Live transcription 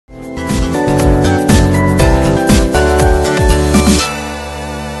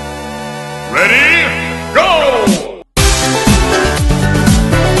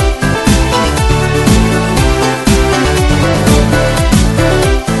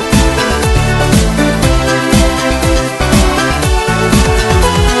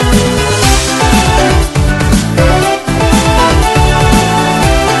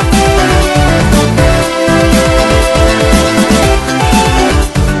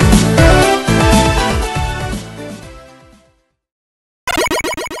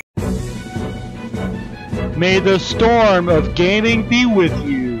May the storm of gaming be with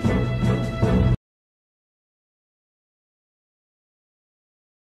you.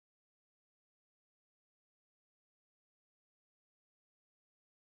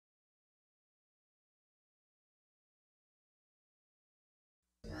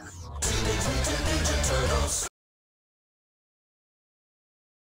 Teenage Mutant Ninja Turtles.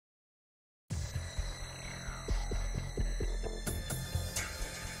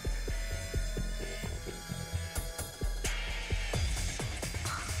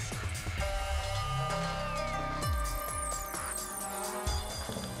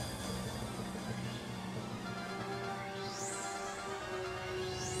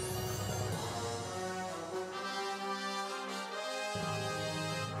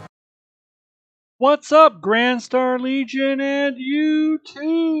 What's up, GrandStarLegion and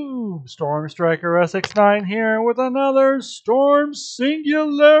YouTube? StormStrikerSX9 here with another Storm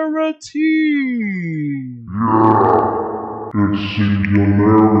Singularity. Yeah, it's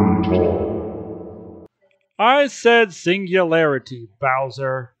Singularity. I said Singularity,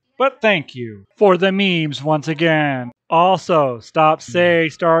 Bowser, but thank you for the memes once again. Also, stop saying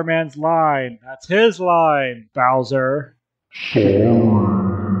Starman's line. That's his line, Bowser. Sorry,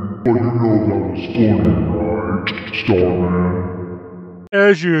 but you know that was funny, right, Starman?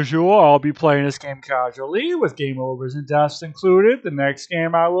 As usual, I'll be playing this game casually, with game overs and deaths included. The next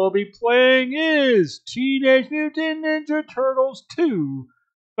game I will be playing is Teenage Mutant Ninja Turtles 2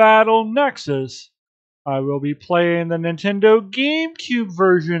 Battle Nexus. I will be playing the Nintendo GameCube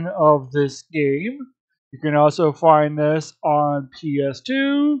version of this game. You can also find this on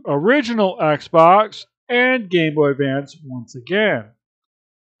PS2, original Xbox, and Game Boy Advance once again.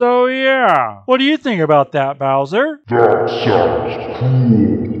 So yeah, what do you think about that, Bowser? That sounds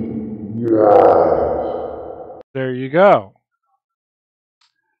cool. Wow. There you go.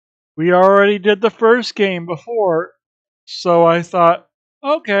 We already did the first game before, so I thought,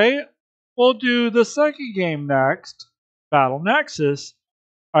 okay, we'll do the second game next, Battle Nexus.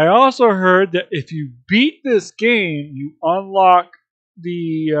 I also heard that if you beat this game, you unlock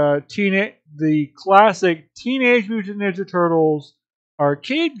the classic Teenage Mutant Ninja Turtles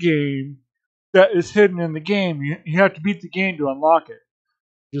arcade game that is hidden in the game. You have to beat the game to unlock it.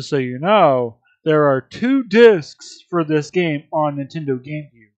 Just so you know, there are 2 discs for this game on Nintendo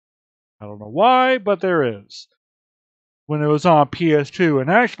GameCube. I don't know why, but there is. When it was on PS2 and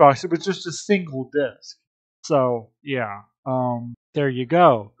Xbox, it was just a single disc. So, yeah. There you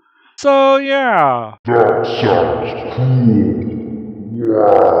go. So, yeah. That sounds cool.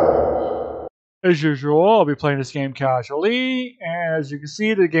 Wow. As usual, I'll be playing this game casually. And as you can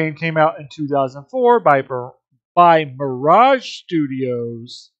see, the game came out in 2004 by Mirage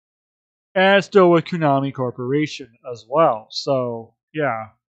Studios. And still with Konami Corporation as well. So, yeah.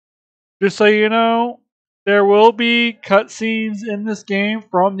 Just so you know, there will be cutscenes in this game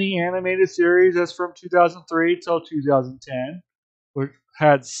from the animated series that's from 2003 till 2010, which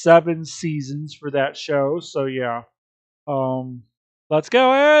had 7 seasons for that show. So yeah, let's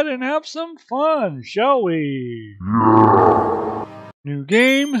go ahead and have some fun, shall we? Yeah. New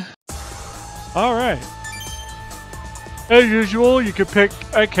game. All right. As usual, you can pick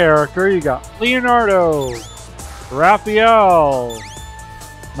a character. You got Leonardo, Raphael,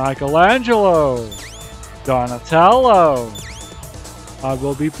 Michelangelo, Donatello. I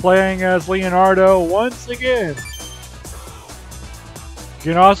will be playing as Leonardo once again. You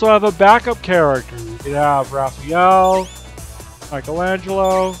can also have a backup character. You can have Raphael,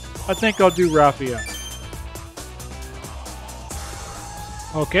 Michelangelo. I think I'll do Raphael.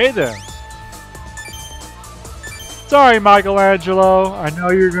 Okay then. Sorry, Michelangelo. I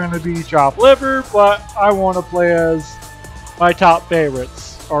know you're going to be chopped liver, but I want to play as my top favorites.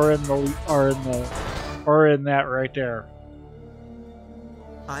 Are in that right there.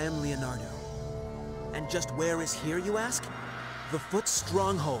 I am Leonardo. And just where is here, you ask? The Foot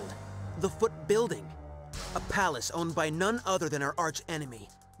Stronghold. The Foot Building. A palace owned by none other than our arch enemy,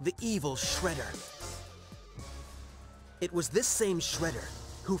 the evil Shredder. It was this same Shredder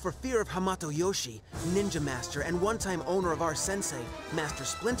who, for fear of Hamato Yoshi, Ninja Master and one-time owner of our sensei, Master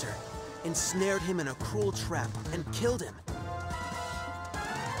Splinter, ensnared him in a cruel trap and killed him.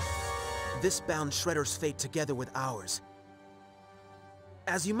 This bound Shredder's fate together with ours.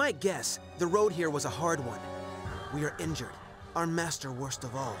 As you might guess, the road here was a hard one. We are injured, our master worst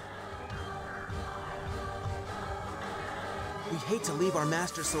of all. We hate to leave our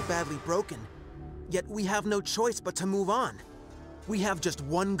master so badly broken, yet we have no choice but to move on. We have just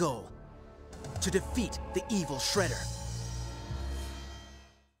one goal: to defeat the evil Shredder.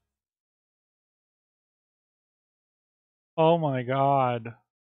 Oh my god.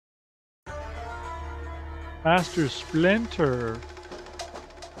 Master Splinter.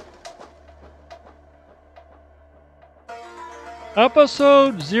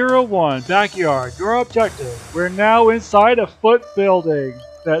 Episode 01, Backyard. Your objective. We're now inside a foot building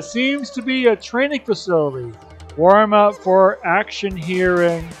that seems to be a training facility. Warm up for action here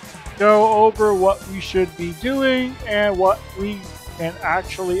and go over what we should be doing and what we can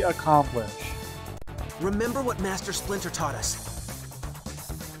actually accomplish. Remember what Master Splinter taught us.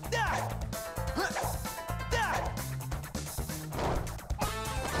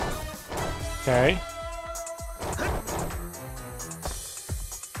 Okay.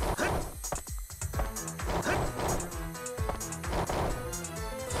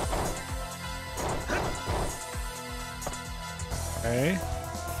 Okay.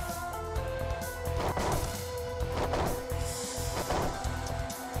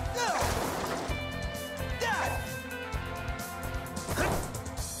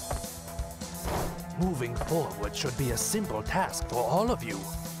 Moving forward should be a simple task for all of you.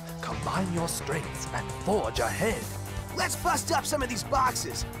 Combine your strengths and forge ahead. Let's bust up some of these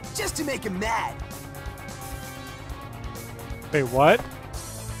boxes, just to make him mad. Wait, what?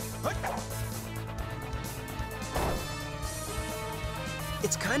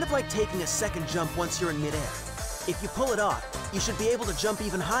 It's kind of like taking a second jump once you're in midair. If you pull it off, you should be able to jump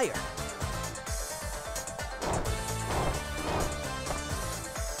even higher.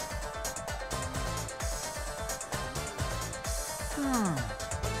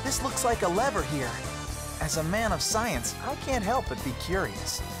 This looks like a lever here. As a man of science, I can't help but be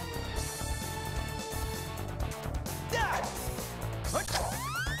curious.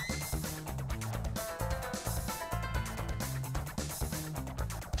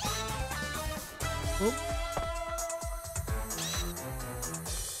 Oop.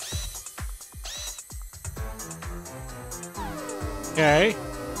 Okay.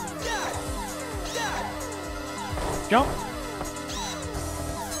 Jump.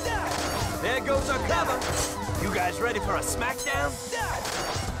 There goes our cover. You guys ready for a smackdown?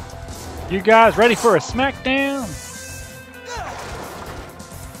 You guys ready for a smackdown?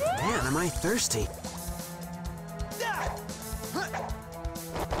 Man, am I thirsty.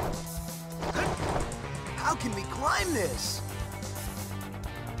 How can we climb this?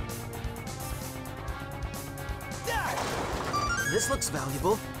 This looks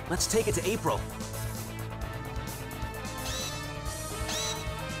valuable. Let's take it to April.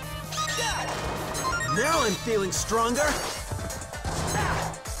 Now I'm feeling stronger.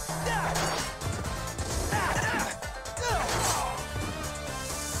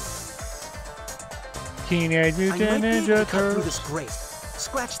 Teenage I Mutant might be able Ninja to cut through Turtles. this grate.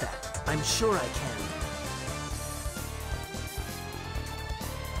 Scratch that. I'm sure I can.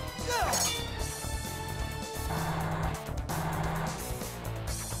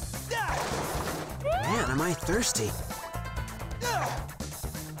 Man, am I thirsty.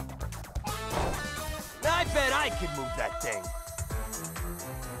 I bet I can move that thing.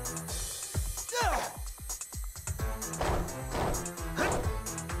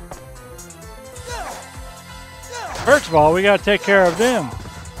 First of all, we gotta take care of them.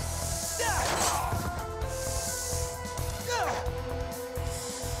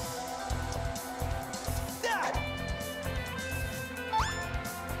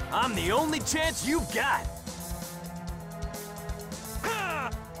 I'm the only chance you've got.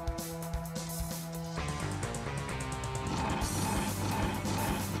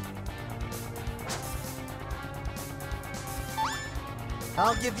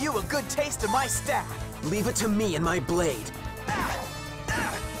 I'll give you a good taste of my staff. Leave it to me and my blade.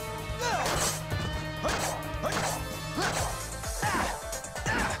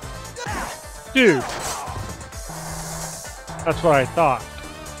 Dude. That's what I thought.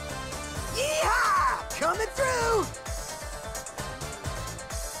 Yeehaw! Coming through!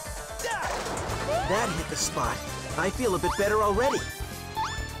 That hit the spot. I feel a bit better already.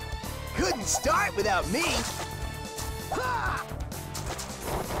 Couldn't start without me.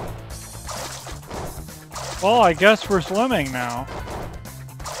 Well, I guess we're swimming now.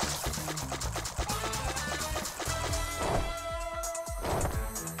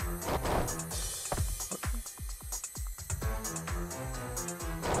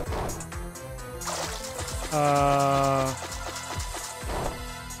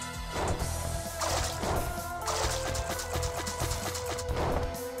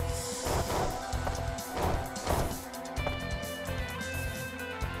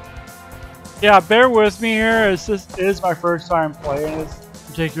 Yeah, bear with me here, as this is my first time playing this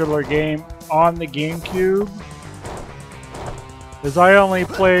particular game on the GameCube. As I only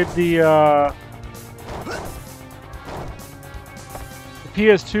played the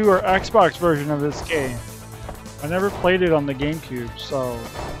PS2 or Xbox version of this game. I never played it on the GameCube, so...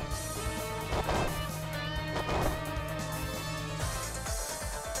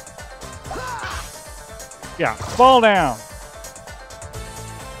 Yeah, fall down!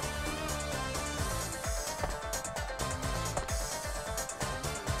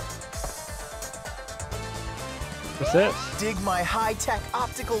 What's this? Dig my high-tech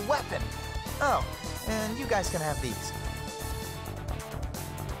optical weapon. Oh, and you guys can have these.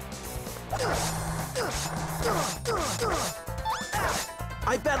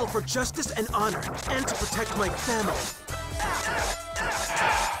 I battle for justice and honor, and to protect my family.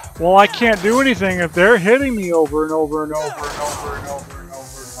 Well, I can't do anything if they're hitting me over and over and over and over and over and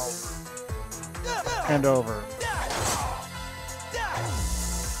over and over.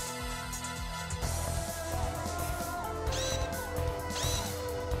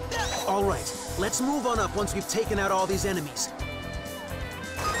 All right, let's move on up once we've taken out all these enemies.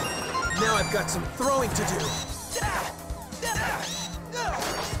 Now I've got some throwing to do.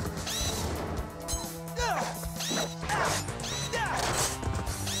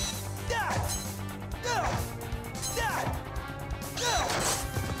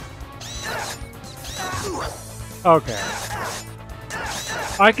 Okay.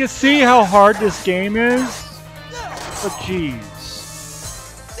 I can see how hard this game is, but jeez.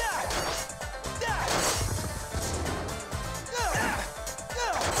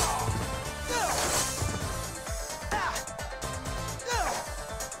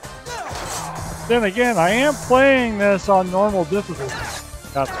 Then again, I am playing this on normal difficulty.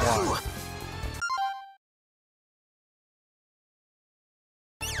 That's why.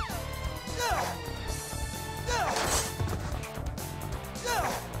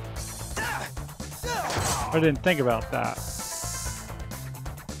 I didn't think about that.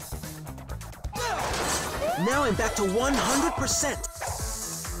 Now I'm back to 100%.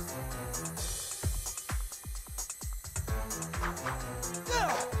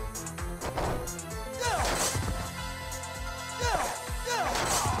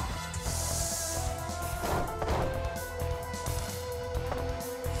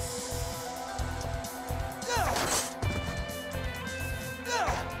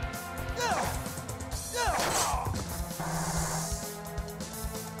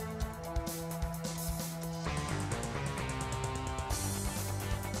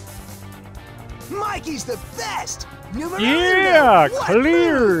 Mikey's the best! Yeah,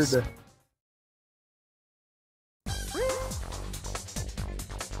 cleared!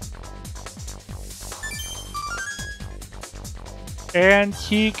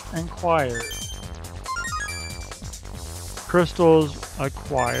 Antique acquired. Crystals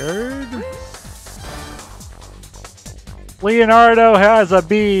acquired. Leonardo has a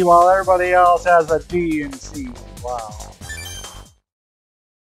B while everybody else has a D and C. Wow.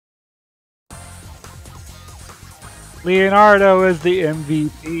 Leonardo is the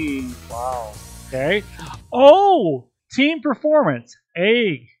MVP. Wow. Okay. Oh! Team performance.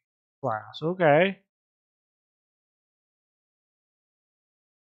 A class. Okay.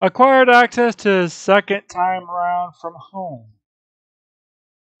 Acquired access to second time round from home.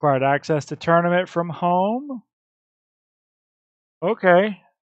 Acquired access to tournament from home. Okay.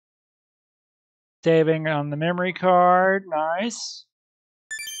 Saving on the memory card. Nice.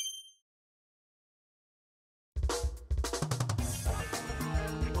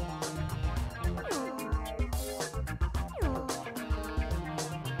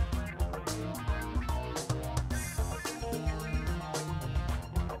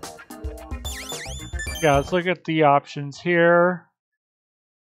 Yeah, let's look at the options here.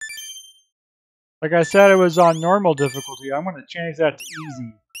 Like I said, it was on normal difficulty. I'm going to change that to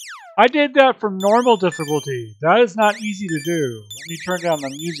easy. I did that for normal difficulty. That is not easy to do. Let me turn down the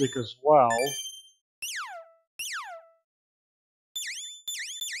music as well.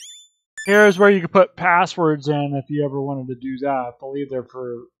 Here's where you can put passwords in if you ever wanted to do that. I believe they're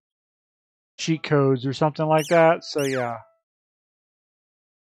for cheat codes or something like that. So yeah.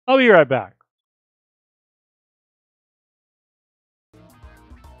 I'll be right back.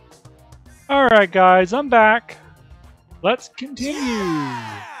 Alright guys, I'm back. Let's continue.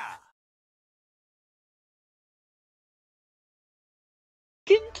 Yeah!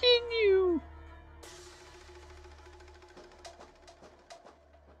 Continue.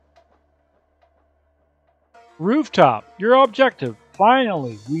 Rooftop, your objective.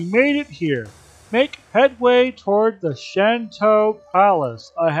 Finally, we made it here. Make headway toward the Shantou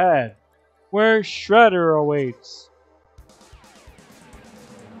Palace ahead, where Shredder awaits.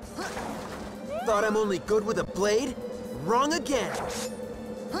 Thought I'm only good with a blade? Wrong again.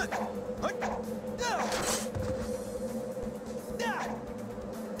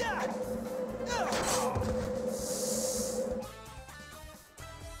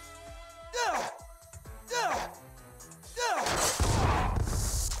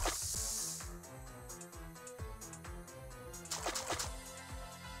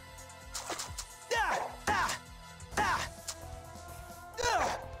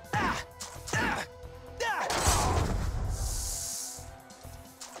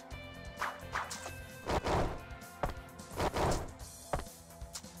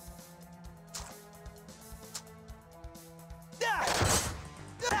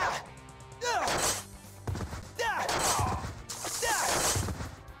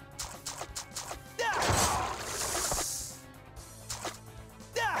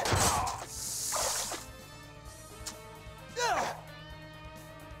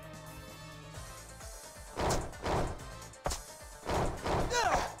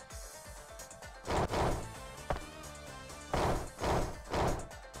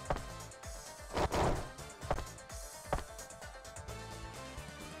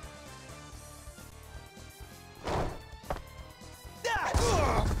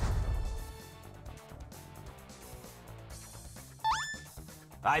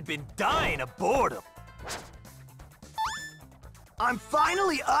 I've been dying of boredom. I'm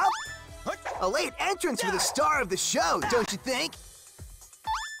finally up? A late entrance for the star of the show, don't you think?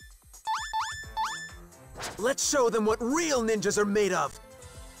 Let's show them what real ninjas are made of.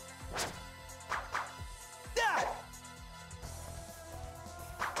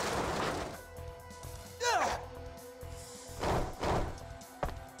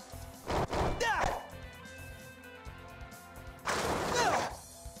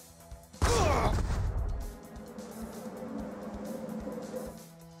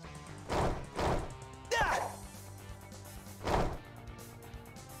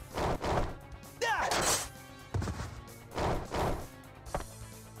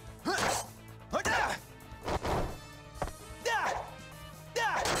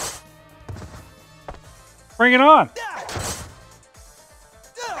 Bring it on!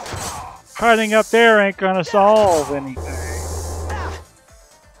 Hiding up there ain't gonna solve anything.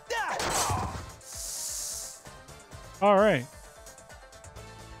 Alright.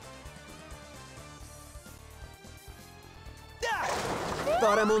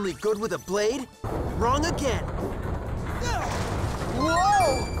 Thought I'm only good with a blade? Wrong again.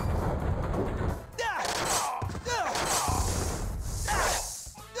 Whoa!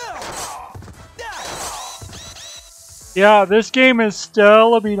 Yeah, this game is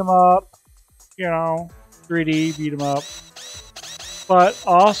still a beat 'em up. You know, 3D beat 'em up. But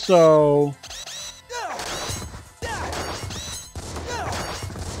also...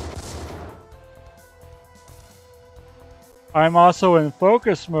 I'm also in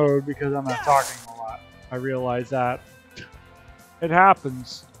focus mode because I'm not talking a lot. I realize that. It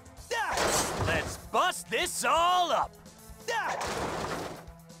happens. Let's bust this all up.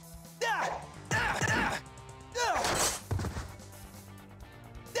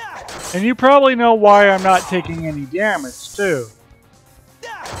 And you probably know why I'm not taking any damage, too.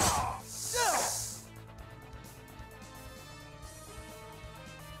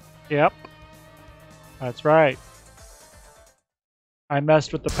 Yep. That's right. I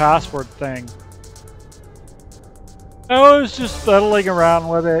messed with the password thing. I was just fiddling around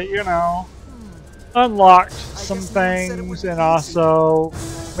with it, you know. Unlocked some things and also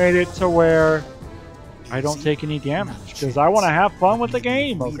made it to where I don't take any damage because I want to have fun with the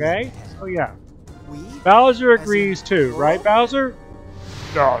game, okay? So yeah. Bowser agrees too, right, Bowser?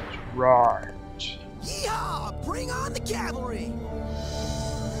 That's right. Yeehaw! Bring on the cavalry!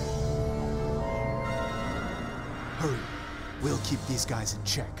 Hurry. We'll keep these guys in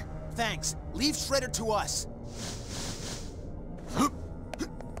check. Thanks. Leave Shredder to us.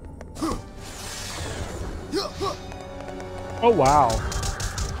 Oh wow.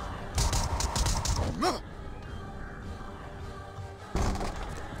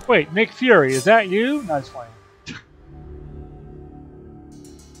 Wait, Nick Fury, is that you? Nice one.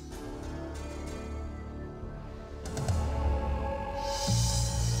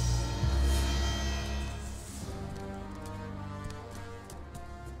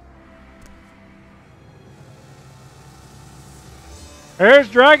 There's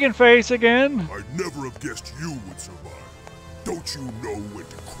Dragonface again. I'd never have guessed you would survive. Don't you know when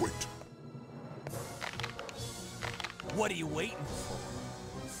to quit? What are you waiting for?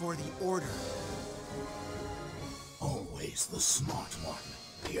 For the order. Always the smart one,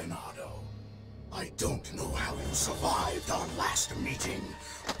 Leonardo. I don't know how you survived our last meeting,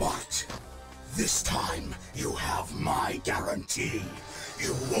 but this time you have my guarantee.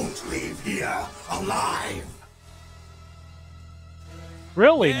 You won't leave here alive.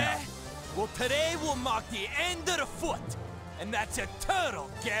 Really now? Well, today will mark the end of the foot, and that's a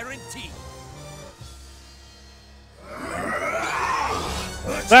turtle guarantee.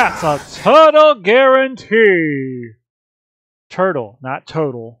 That's a turtle guarantee. Turtle, not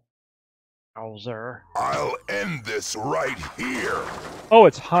total. Bowser. I'll end this right here. Oh,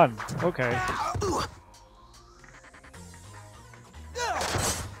 it's Hun. Okay.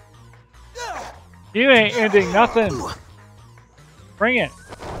 You ain't ending nothing. Bring it.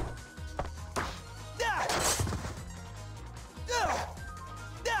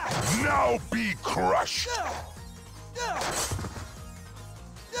 Now be crushed.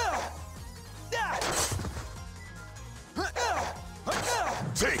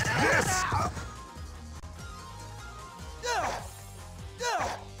 Take this.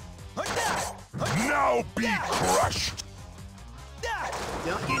 Now be crushed.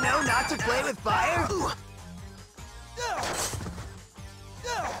 Don't you know not to play with fire?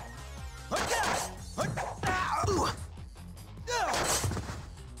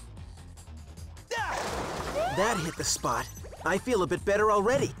 That hit the spot. I feel a bit better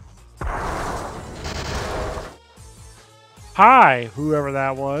already. Hi, whoever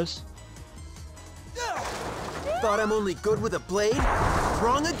that was. Thought I'm only good with a blade?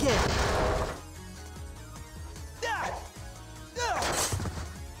 Wrong again.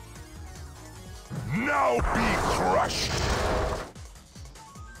 Now be crushed!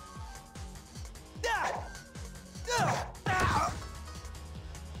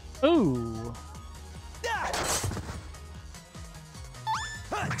 Ooh.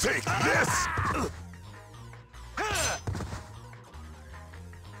 Take this!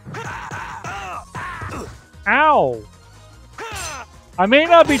 Ow! I may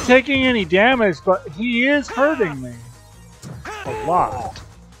not be taking any damage, but he is hurting me. A lot.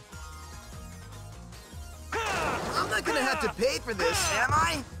 I'm not gonna have to pay for this, am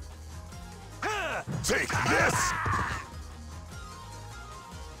I? Take this!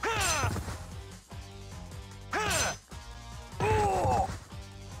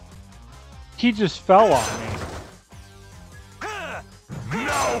 He just fell on me.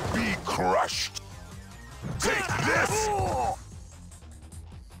 Now be crushed! Take this!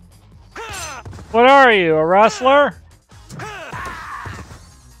 What are you, a wrestler?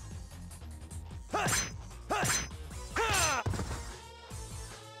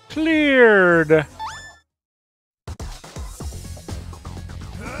 Cleared.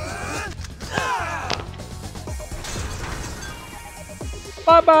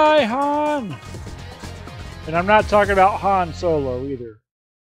 Bye-bye, Han. And I'm not talking about Han Solo either.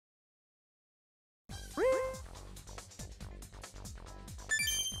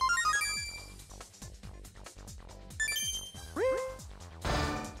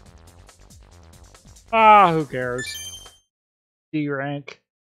 Ah, who cares? D rank.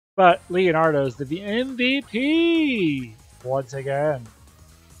 But Leonardo's the MVP once again.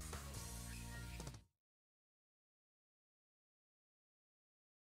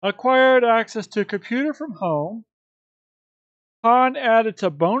 Acquired access to computer from home. Han added to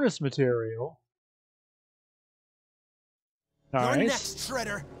bonus material. You're Nice. next,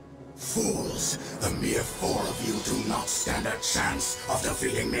 Shredder. Fools! The mere four of you do not stand a chance of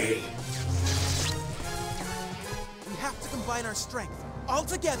defeating me! We have to combine our strength. All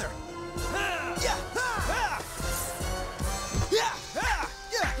together. Yeah. Yeah.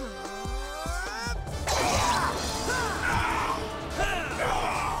 Yeah.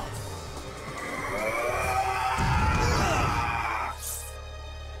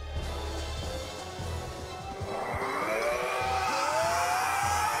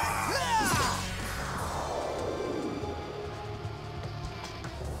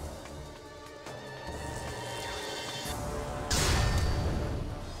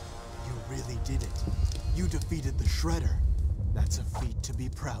 Did it. You defeated the Shredder. That's a feat to be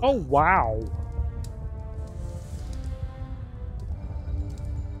proud Oh, of. wow.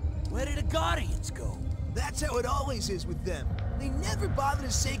 Where did the Guardians go? That's how it always is with them. They never bother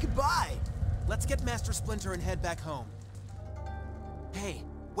to say goodbye. Let's get Master Splinter and head back home. Hey,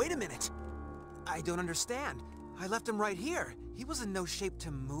 wait a minute. I don't understand. I left him right here. He was in no shape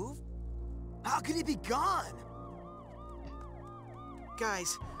to move. How could he be gone?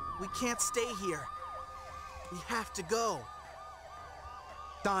 Guys, we can't stay here. We have to go.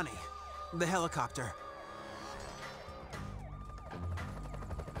 Donnie, the helicopter.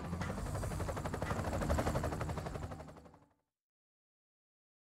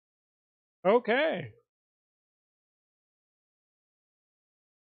 Okay.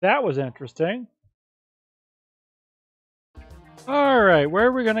 That was interesting. Alright, where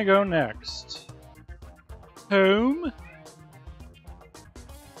are we going to go next? Home?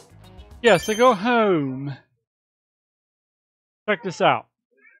 Yes, I go home. Check this out.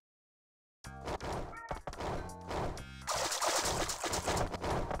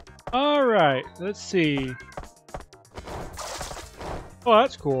 Alright, let's see. Oh,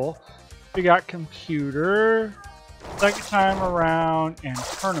 that's cool. We got computer, second time around, and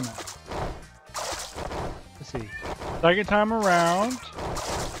tournament. Let's see. Second time around.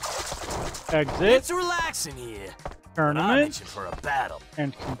 Exit. It's relaxing here. I'm Tournament. itching for a battle.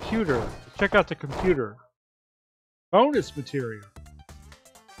 And computer. Check out the computer. Bonus material.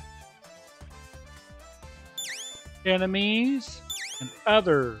 Enemies and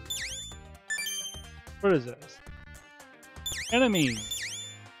others. What is this? Enemies.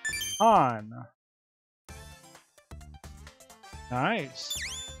 Han. Nice.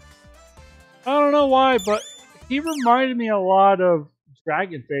 I don't know why, but he reminded me a lot of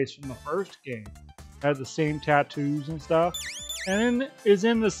Dragonface from the first game. Had the same tattoos and stuff. And is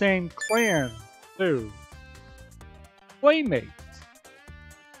in the same clan, too. Playmates.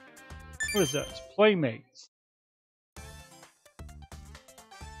 What is this? Playmates.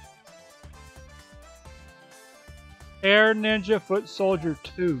 Air Ninja Foot Soldier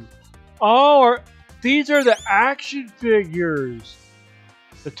 2. Oh, these are the action figures.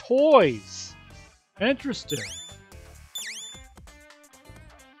 The toys. Interesting.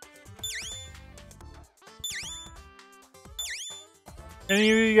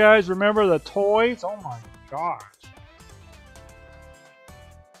 Any of you guys remember the toys? Oh my gosh.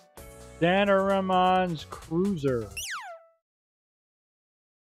 Danaramon's Cruiser.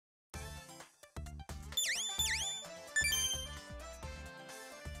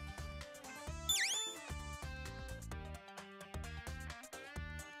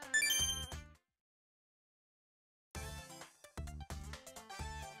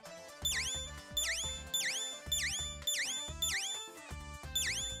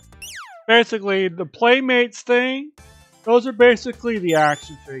 Basically, the Playmates thing, those are basically the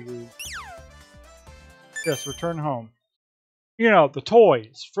action figures. Yes, return home. You know, the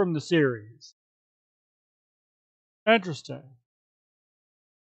toys from the series. Interesting.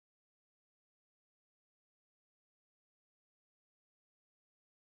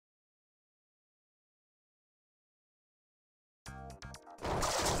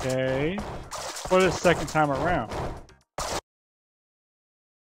 Okay. What is second time around?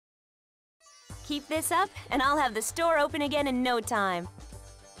 Keep this up, and I'll have the store open again in no time.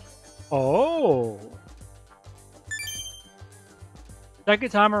 Oh. Second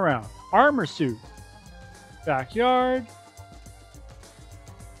time around. Armor suit. Backyard.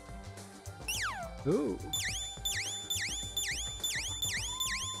 Ooh.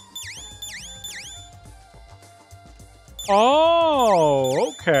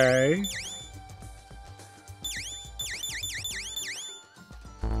 Oh, okay.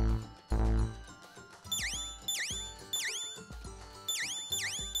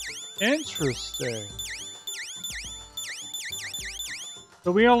 Interesting.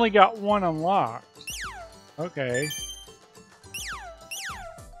 So we only got one unlocked. Okay.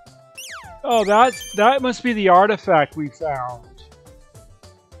 Oh, that must be the artifact we found.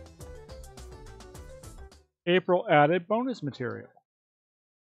 April added bonus material.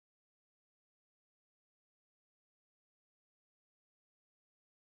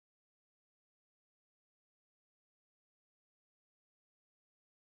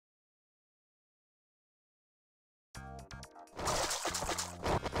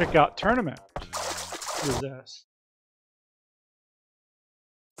 Check out tournament. What is this?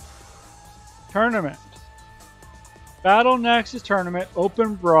 Tournament. Battle Nexus tournament,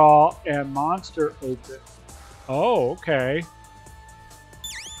 open brawl, and monster open. Oh, okay.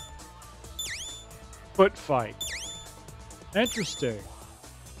 Foot fight. Interesting.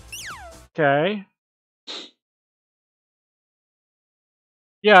 Okay.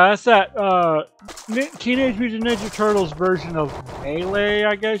 Yeah, that's that Teenage Mutant Ninja Turtles version of Melee,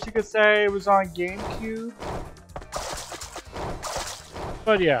 I guess you could say. It was on GameCube.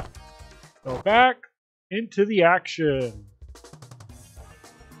 But yeah. Go back into the action.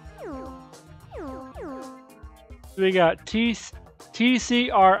 So we got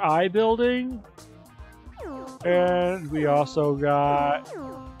TCRI building. And we also got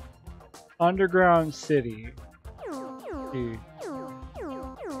Underground City.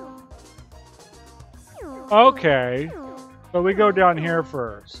 Okay, so we go down here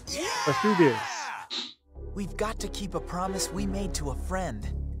first. Let's do this. We've got to keep a promise we made to a friend.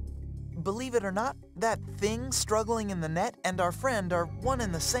 Believe it or not, that thing struggling in the net and our friend are one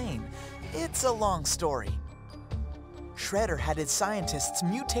and the same. It's a long story. Shredder had his scientists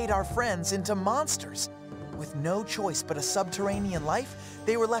mutate our friends into monsters. With no choice but a subterranean life,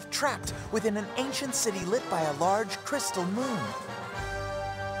 they were left trapped within an ancient city lit by a large crystal moon.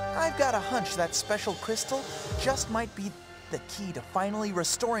 I've got a hunch that special crystal just might be the key to finally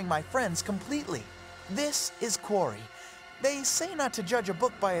restoring my friends completely. This is Quarry. They say not to judge a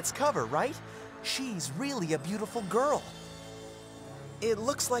book by its cover, right? She's really a beautiful girl. It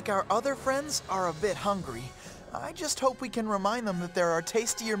looks like our other friends are a bit hungry. I just hope we can remind them that there are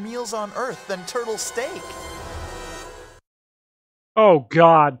tastier meals on Earth than turtle steak. Oh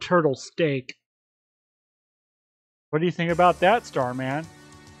God, turtle steak. What do you think about that, Starman?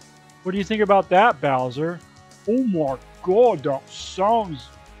 What do you think about that, Bowser? Oh my God, that sounds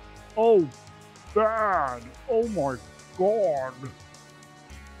oh bad. Oh my God.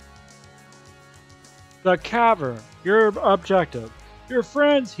 The cavern, your objective. Your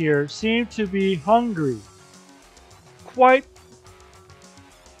friends here seem to be hungry. Quiet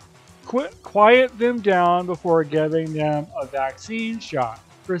them down before giving them a vaccine shot.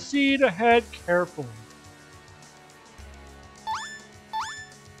 Proceed ahead carefully.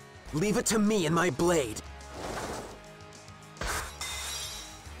 Leave it to me and my blade.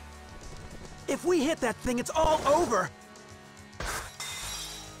 If we hit that thing, it's all over!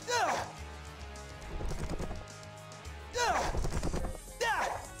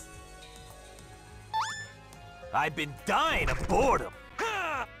 I've been dying of boredom.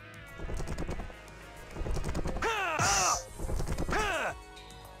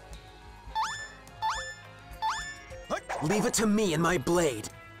 Leave it to me and my blade.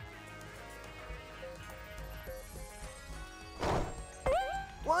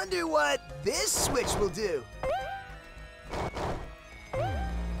 Wonder what this switch will do.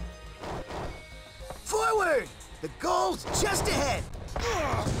 Forward! The goal's just ahead.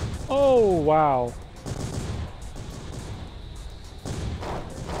 Oh, wow.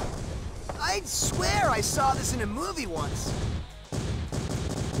 I'd swear I saw this in a movie once.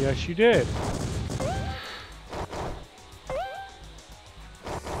 Yes, you did.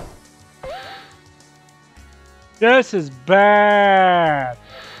 This is bad.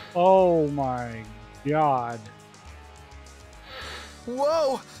 Oh my god.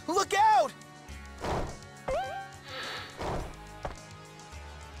 Whoa! Look out!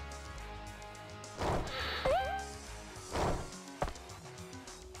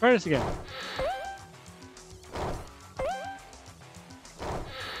 Try this again.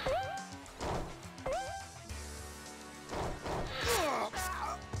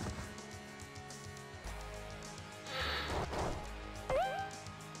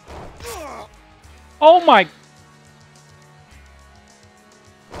 Oh my!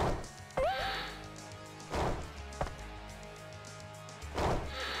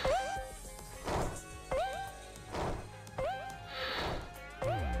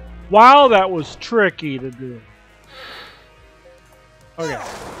 Wow, that was tricky to do. Okay.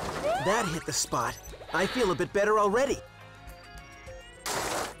 That hit the spot. I feel a bit better already.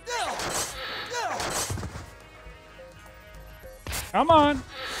 Come on.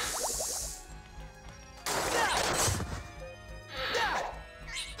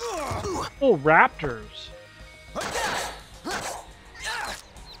 Oh, raptors.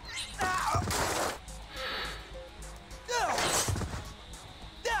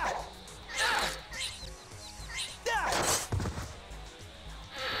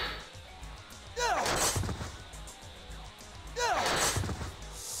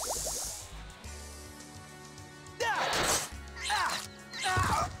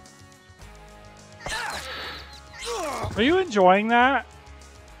 Are you enjoying that?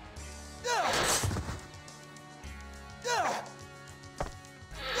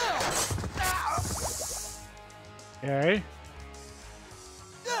 Okay.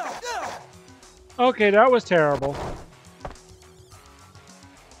 Okay, that was terrible.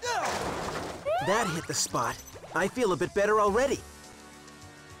 That hit the spot. I feel a bit better already.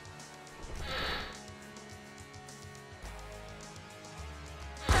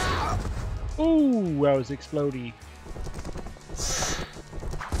 Ooh, that was explodey.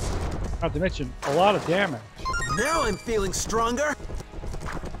 Not to mention a lot of damage. Now I'm feeling stronger.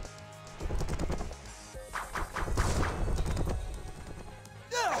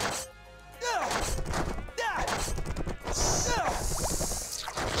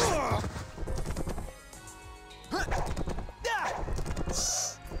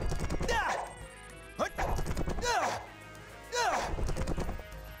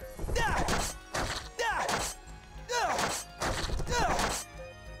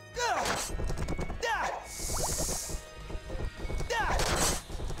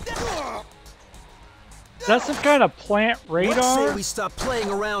 Is that some kind of plant radar? Let's say we stop playing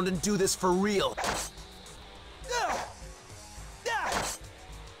around and do this for real.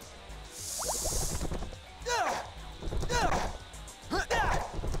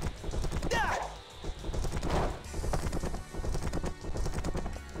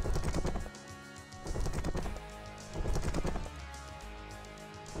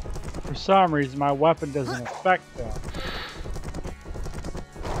 For some reason, my weapon doesn't affect them.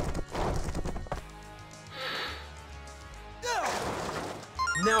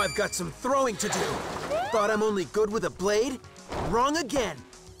 Now I've got some throwing to do. Thought I'm only good with a blade? Wrong again.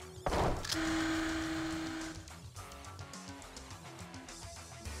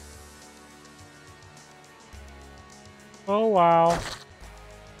 Oh wow.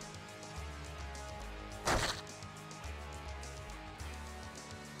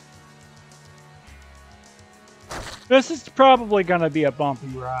 This is probably going to be a bumpy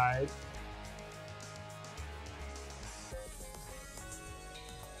ride.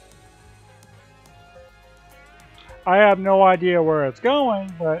 I have no idea where it's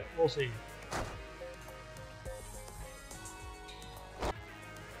going, but we'll see.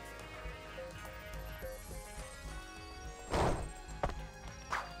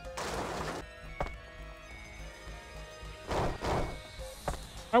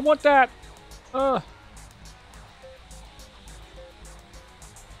 I want that.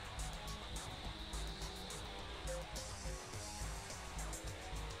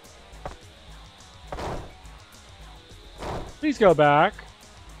 Please go back.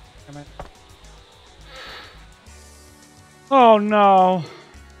 Damn it. Oh no.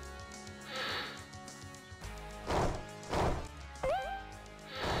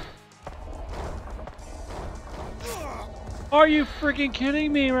 Are you freaking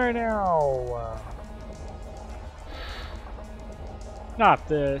kidding me right now? Not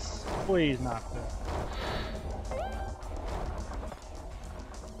this. Please, not this.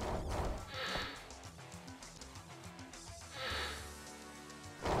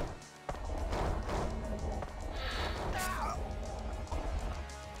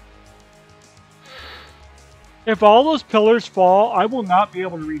 If all those pillars fall, I will not be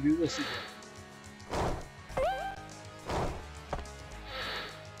able to redo this again.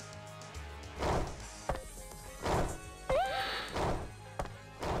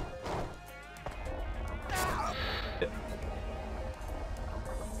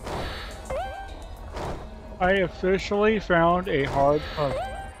 I officially found a hard puzzle.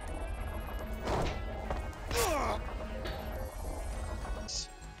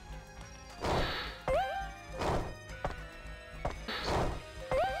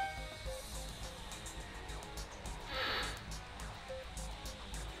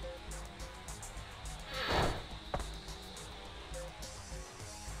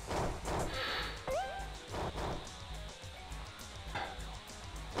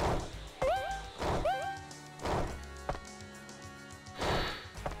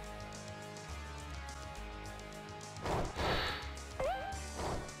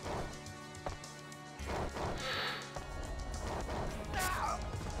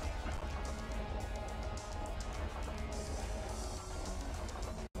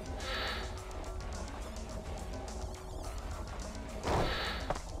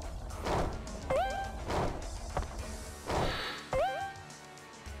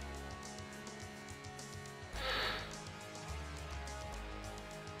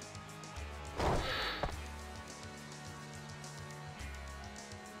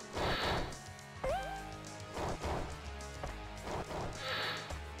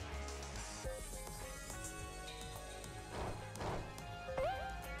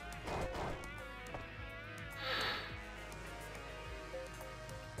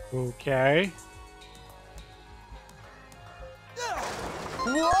 Okay.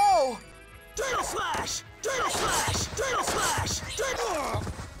 Whoa! Turtle slash! Turtle slash! Turtle slash!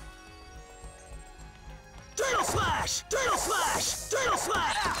 Turtle slash! Turtle slash! Turtle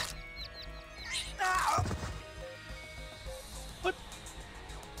slash! What?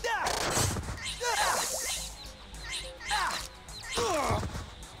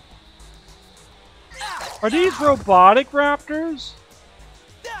 Are these robotic raptors?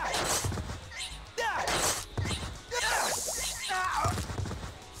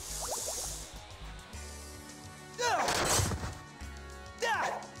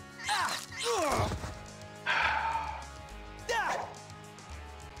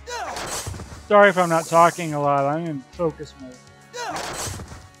 Sorry if I'm not talking a lot, I'm in focus mode.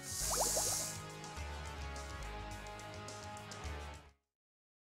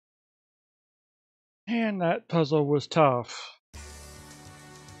 Man, that puzzle was tough.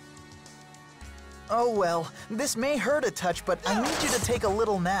 Oh well, this may hurt a touch, but I need you to take a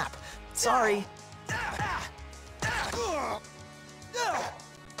little nap. Sorry.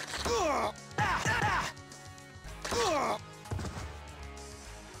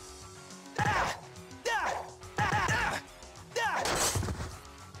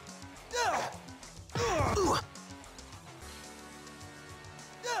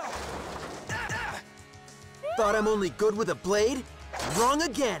 Thought I'm only good with a blade? Wrong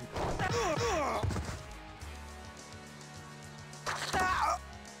again.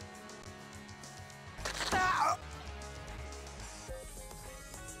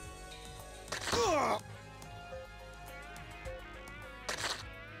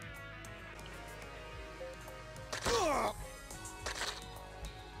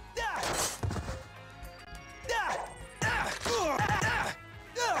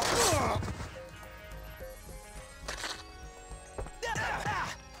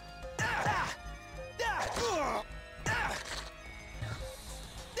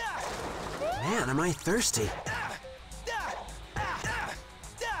 Man, am I thirsty.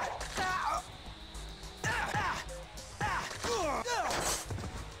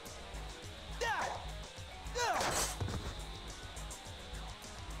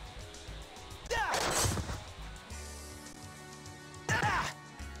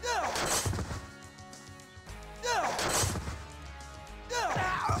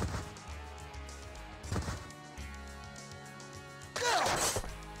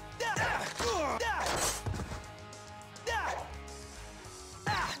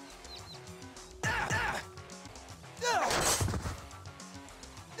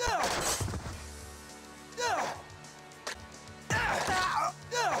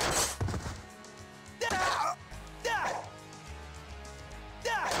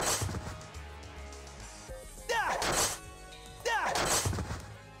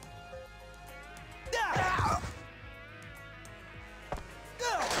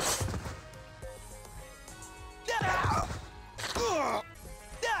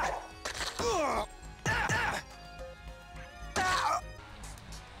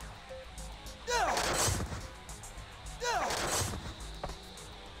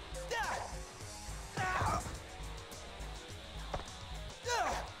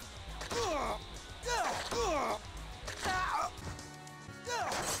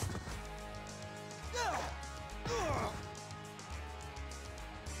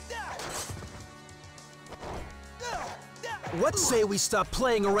 What say we stop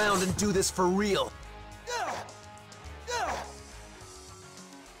playing around and do this for real?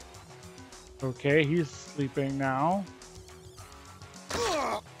 Okay, he's sleeping now.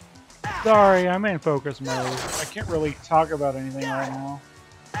 Sorry, I'm in focus mode. I can't really talk about anything right now.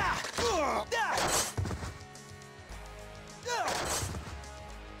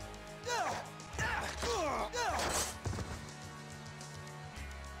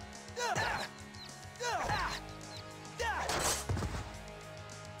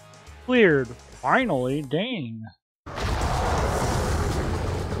 Cleared. Finally, dang.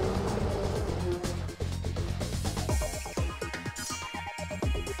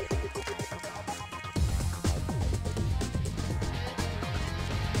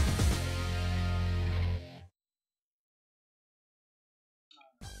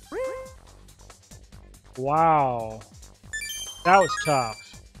 Wow. That was tough.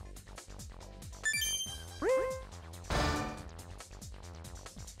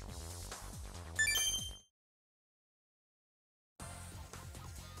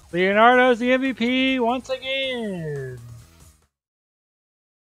 Leonardo's the MVP once again.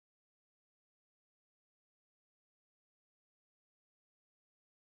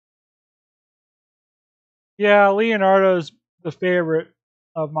 Yeah, Leonardo's the favorite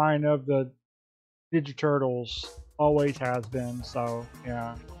of mine of the Ninja Turtles. Always has been, so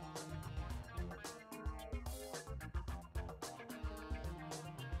yeah.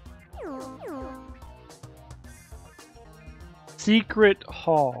 Secret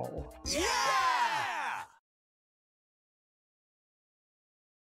Hall. Yeah!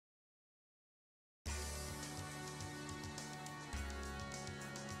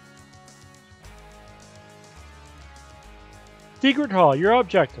 Secret Hall, your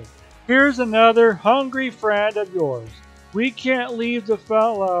objective. Here's another hungry friend of yours. We can't leave the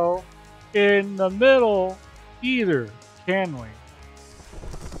fellow in the middle either, can we?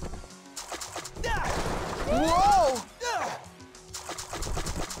 Whoa!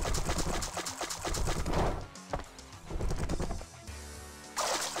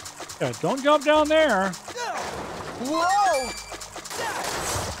 Yeah, don't jump down there. Whoa!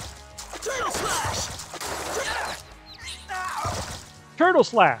 Turtle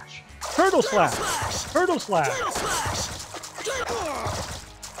slash! Turtle slash! Turtle slash!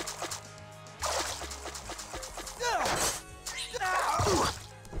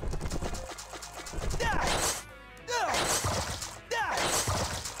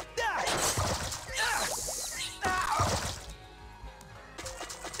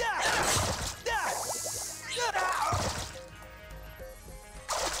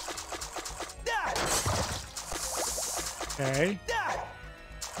 Okay.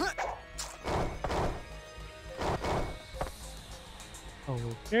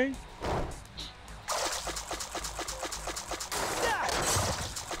 Okay.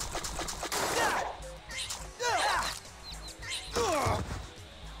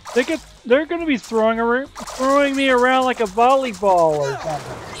 They're gonna be throwing me around like a volleyball or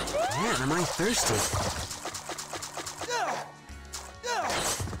something. Man, am I thirsty?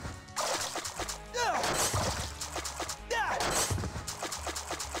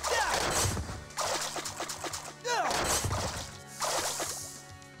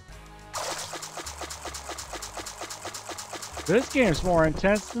 This game's more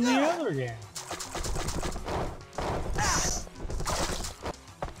intense than the other game.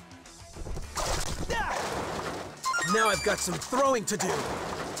 Now I've got some throwing to do.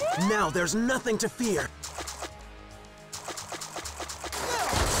 Now there's nothing to fear.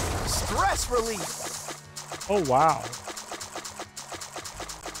 Stress relief. Oh, wow.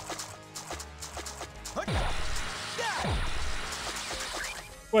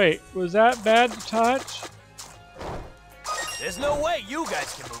 Wait, was that bad to touch? There's no way you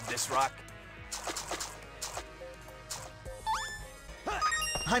guys can move this rock.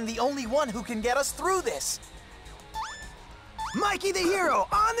 I'm the only one who can get us through this. Mikey the hero,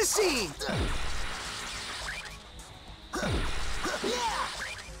 on the scene!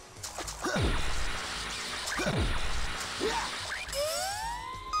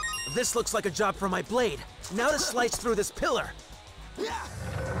 This looks like a job for my blade. Now to slice through this pillar.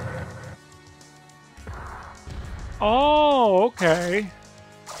 Oh, okay.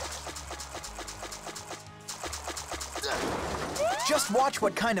 Just watch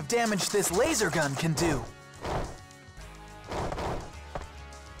what kind of damage this laser gun can do.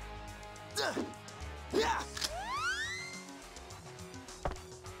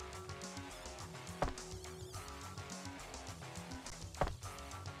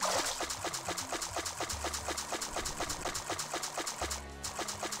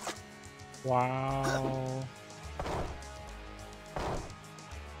 Wow.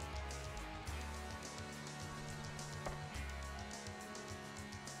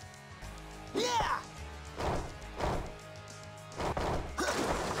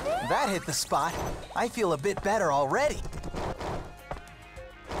 that hit the spot. I feel a bit better already.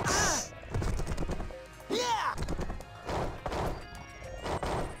 Yeah!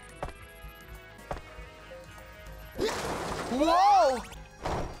 Whoa!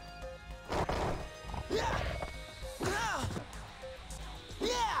 Yeah! Yeah!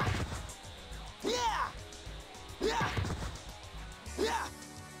 Yeah! Yeah! Yeah!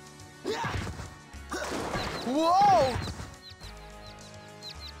 Yeah! Whoa!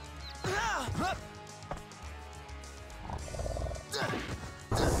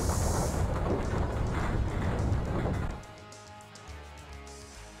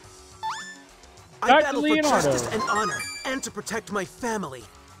 I battle for justice and honor, and to protect my family.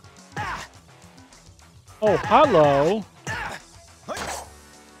 Oh, hello.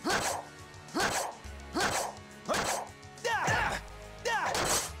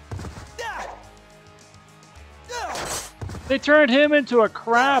 They turned him into a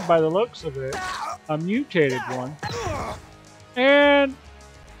crab by the looks of it. A mutated one. And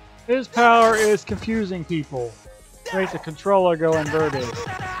his power is confusing people. Make the controller go inverted.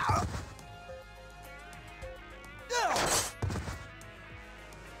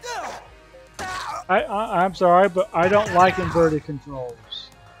 I'm sorry, but I don't like inverted controls.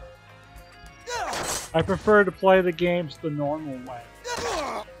 I prefer to play the games the normal way.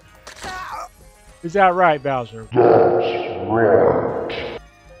 Is that right, Bowser? That's right.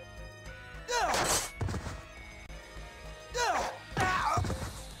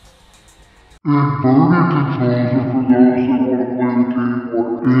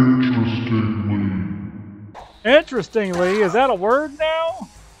 Interestingly, is that a word now?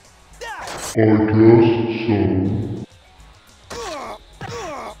 I guess so.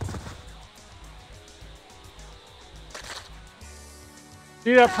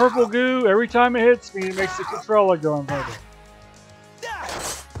 See that purple goo? Every time it hits me, it makes the controller go inverted.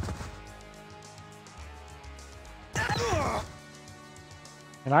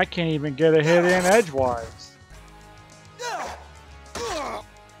 And I can't even get a hit in edgewise.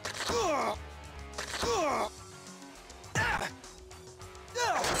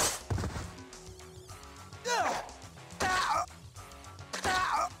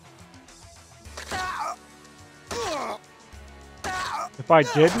 If I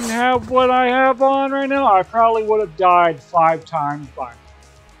didn't have what I have on right now, I probably would have died 5 times by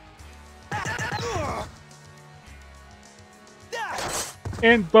now.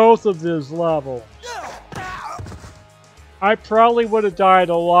 In both of these levels. I probably would have died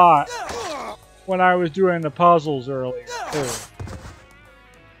a lot when I was doing the puzzles earlier, too.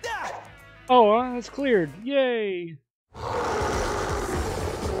 Oh, it's cleared. Yay!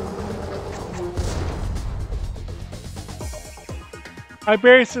 I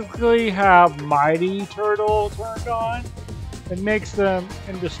basically have Mighty Turtle turned on. It makes them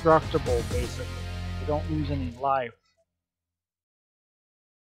indestructible, basically. They don't lose any life.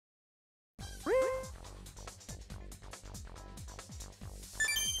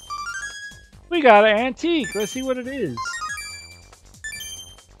 We got an antique. Let's see what it is.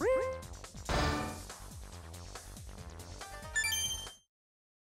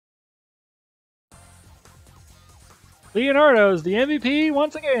 Leonardo's the MVP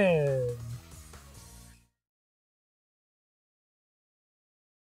once again.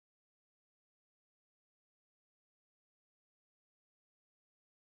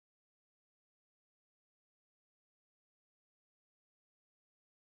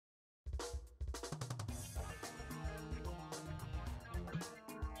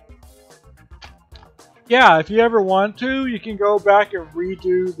 Yeah, if you ever want to, you can go back and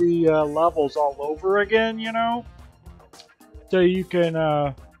redo the levels all over again, you know? So you can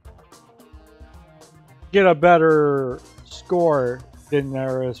get a better score than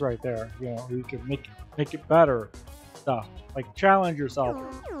there is right there. You know, you can make it better stuff. Like challenge yourself.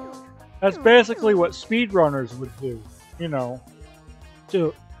 That's basically what speedrunners would do, you know.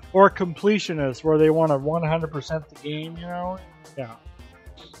 Or completionists where they want to 100% the game, you know? Yeah.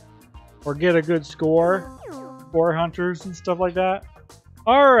 Or get a good score. Score hunters and stuff like that.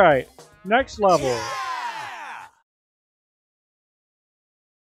 Alright, next level. Yeah!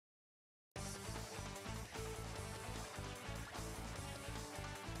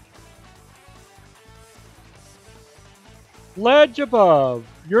 Ledge above.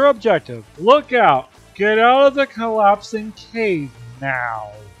 Your objective. Look out. Get out of the collapsing cave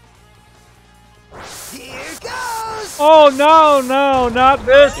now. Here goes! Oh no, not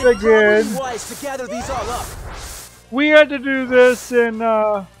this again. It's wise to gather these all up. We had to do this in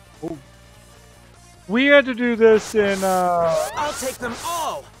I'll take them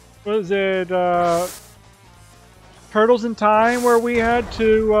all. Was it Turtles in Time where we had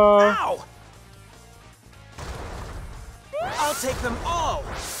to Ow! I'll take them all!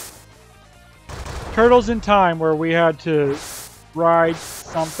 Turtles in Time where we had to ride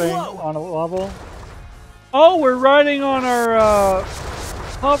something on a level. Oh, we're riding on our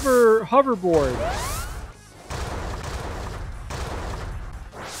hoverboard.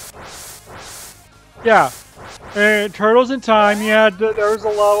 Yeah. And Turtles in Time, there was a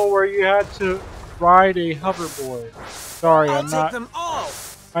level where you had to ride a hoverboard. Sorry, I'm not. Take them all.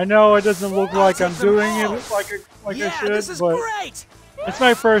 I know it doesn't look like I'm doing it like I should, this is but great. it's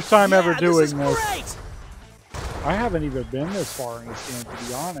my first time ever doing this. Great. I haven't even been this far in this game, to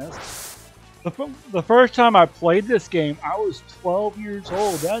be honest. The first time I played this game, I was 12 years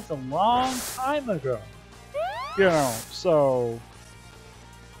old. That's a long time ago. You know, so...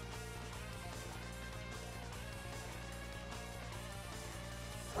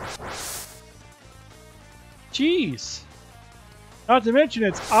 Jeez. Not to mention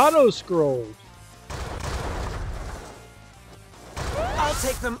it's auto-scrolled. I'll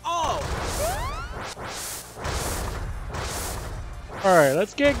take them all. Alright,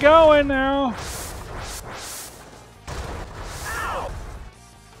 let's get going now. Ow!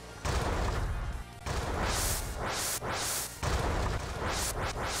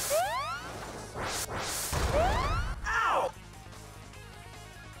 Ow!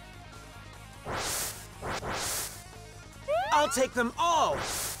 I'll take them all.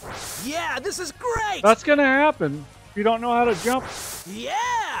 Yeah, this is great. That's gonna happen if you don't know how to jump.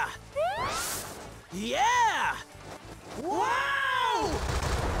 Yeah! Yeah! Wow!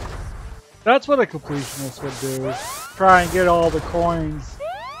 That's what a completionist would do. Try and get all the coins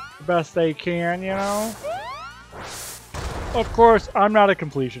the best they can, you know? Of course, I'm not a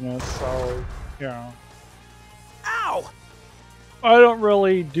completionist, so, you know. Ow! I don't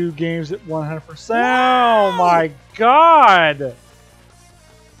really do games at 100%. Wow! Oh my god!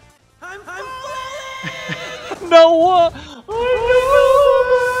 I'm No one! Oh no!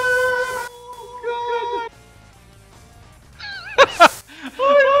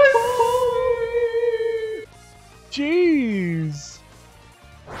 Jeez!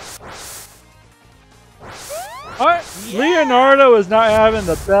 Leonardo is not having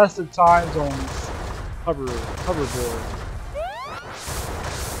the best of times on this hoverboard.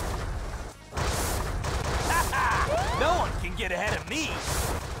 No one can get ahead of me.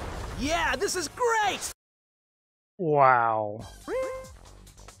 Yeah, this is great. Wow.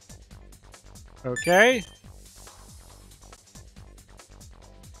 Okay.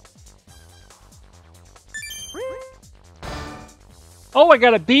 Oh, I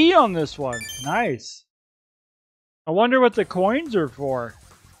got a B on this one. Nice. I wonder what the coins are for.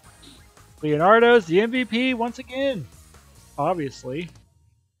 Leonardo's the MVP once again. Obviously.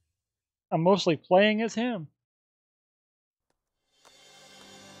 I'm mostly playing as him.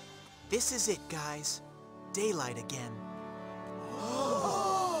 This is it, guys. Daylight again.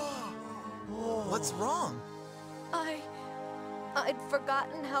 What's wrong? I'd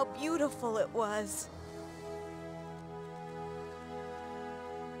forgotten how beautiful it was.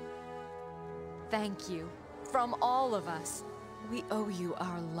 Thank you. From all of us, we owe you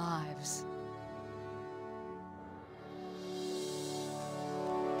our lives.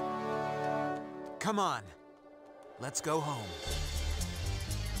 Come on. Let's go home.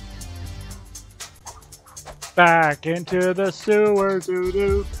 Back into the sewer,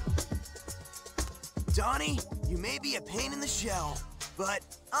 doo-doo. Donnie, you may be a pain in the shell, but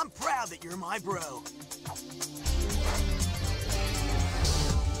I'm proud that you're my bro.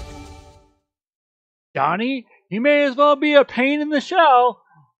 Donnie, you may as well be a pain in the shell.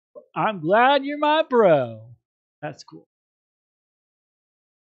 I'm glad you're my bro. That's cool.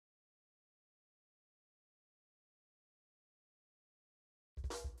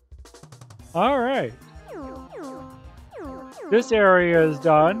 All right. This area is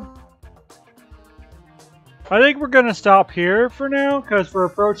done. I think we're going to stop here for now because we're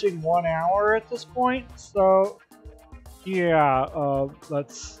approaching 1 hour at this point. So, yeah,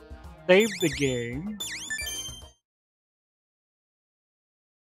 let's save the game.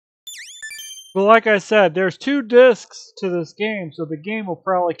 But like I said, there's 2 discs to this game, so the game will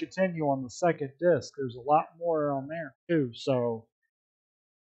probably continue on the second disc. There's a lot more on there too, so...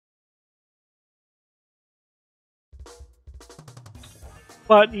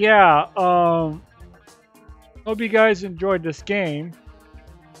 But yeah, hope you guys enjoyed this game.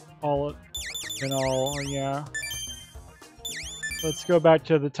 All in all, yeah. Let's go back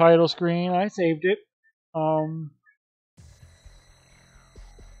to the title screen. I saved it.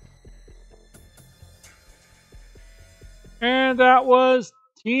 And that was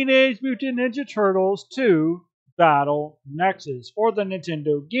Teenage Mutant Ninja Turtles 2 Battle Nexus for the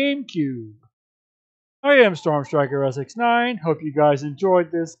Nintendo GameCube. I am StormStrikerSX9. Hope you guys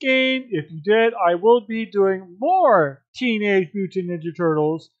enjoyed this game. If you did, I will be doing more Teenage Mutant Ninja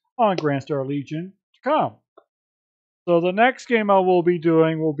Turtles on GrandStarLegion to come. So the next game I will be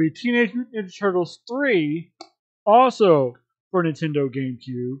doing will be Teenage Mutant Ninja Turtles 3, also for Nintendo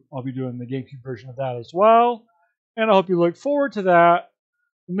GameCube. I'll be doing the GameCube version of that as well. And I hope you look forward to that.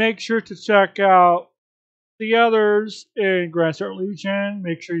 Make sure to check out the others in GrandStarLegion.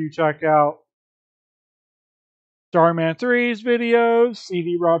 Make sure you check out Starman 3's videos,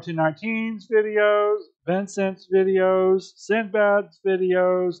 CD-Rob 219's videos, Vincent's videos, Sinbad's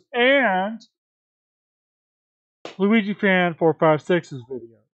videos, and Luigi Fan 456's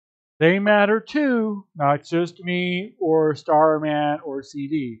video. They matter too, not just me or Starman or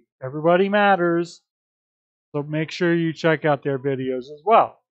CD. Everybody matters, so make sure you check out their videos as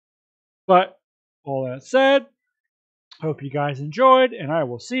well. But all that said, hope you guys enjoyed, and I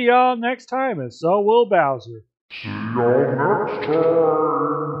will see y'all next time, and so will Bowser. See y'all next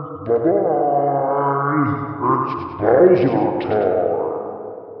time. Bye-bye. It's Bowser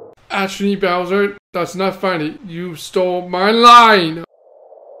time. Actually, Bowser, that's not funny. You stole my line.